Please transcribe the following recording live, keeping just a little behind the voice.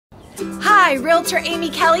Hi, Realtor Amy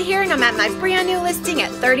Kelly here, and I'm at my brand new listing at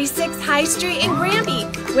 36 High Street in Granby,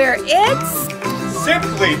 where it's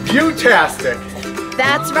simply VIEW-TASTIC.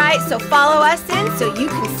 That's right, so follow us in so you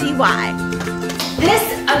can see why. This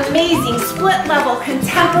amazing split-level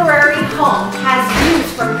contemporary home has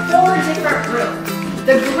views from 4 different rooms.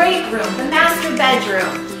 The great room, the master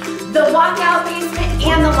bedroom, the walkout basement,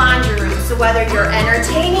 and the laundry room. So whether you're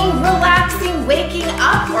entertaining, relaxing, waking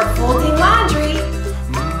up, or folding laundry,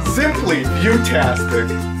 simply VIEW-TASTIC.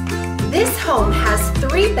 This home has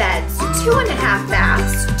 3 beds, 2.5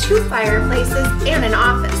 baths, 2 fireplaces, and an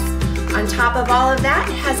office. On top of all of that,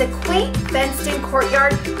 it has a quaint fenced-in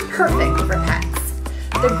courtyard, perfect for pets.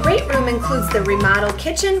 The great room includes the remodeled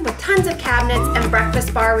kitchen with tons of cabinets and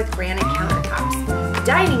breakfast bar with granite countertops,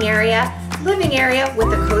 dining area, living area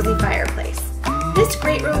with a cozy fireplace. This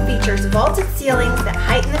great room features vaulted ceilings that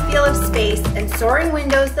heighten the feel of space and soaring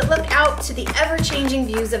windows that look out to the ever-changing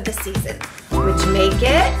views of the season, which make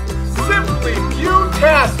it simply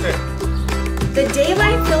VIEW-TASTIC. The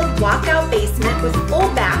daylight-filled walkout basement with full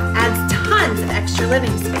bath adds tons of extra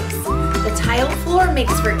living space. The tiled floor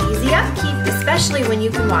makes for easy upkeep, especially when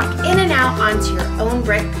you can walk in and out onto your own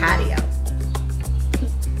brick patio.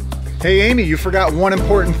 Hey Amy, you forgot one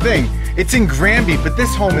important thing. It's in Granby, but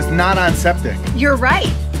this home is not on septic. You're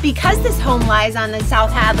right. Because this home lies on the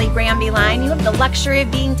South Hadley-Granby line, you have the luxury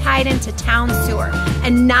of being tied into town sewer.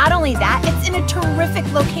 And not only that, it's in a terrific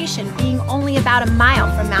location, being only about a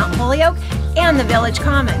mile from Mount Holyoke and the Village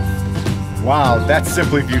Commons. Wow, that's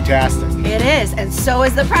simply VIEW-TASTIC. It is, and so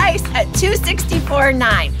is the price at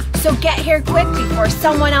 $264,900. So get here quick before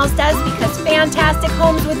someone else does, because fantastic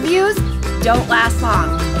homes with views don't last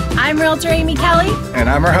long. I'm Realtor Amy Kelly. And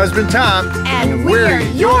I'm her husband Tom. And we're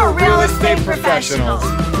your real estate professionals.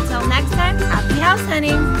 Until next time, happy house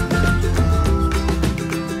hunting.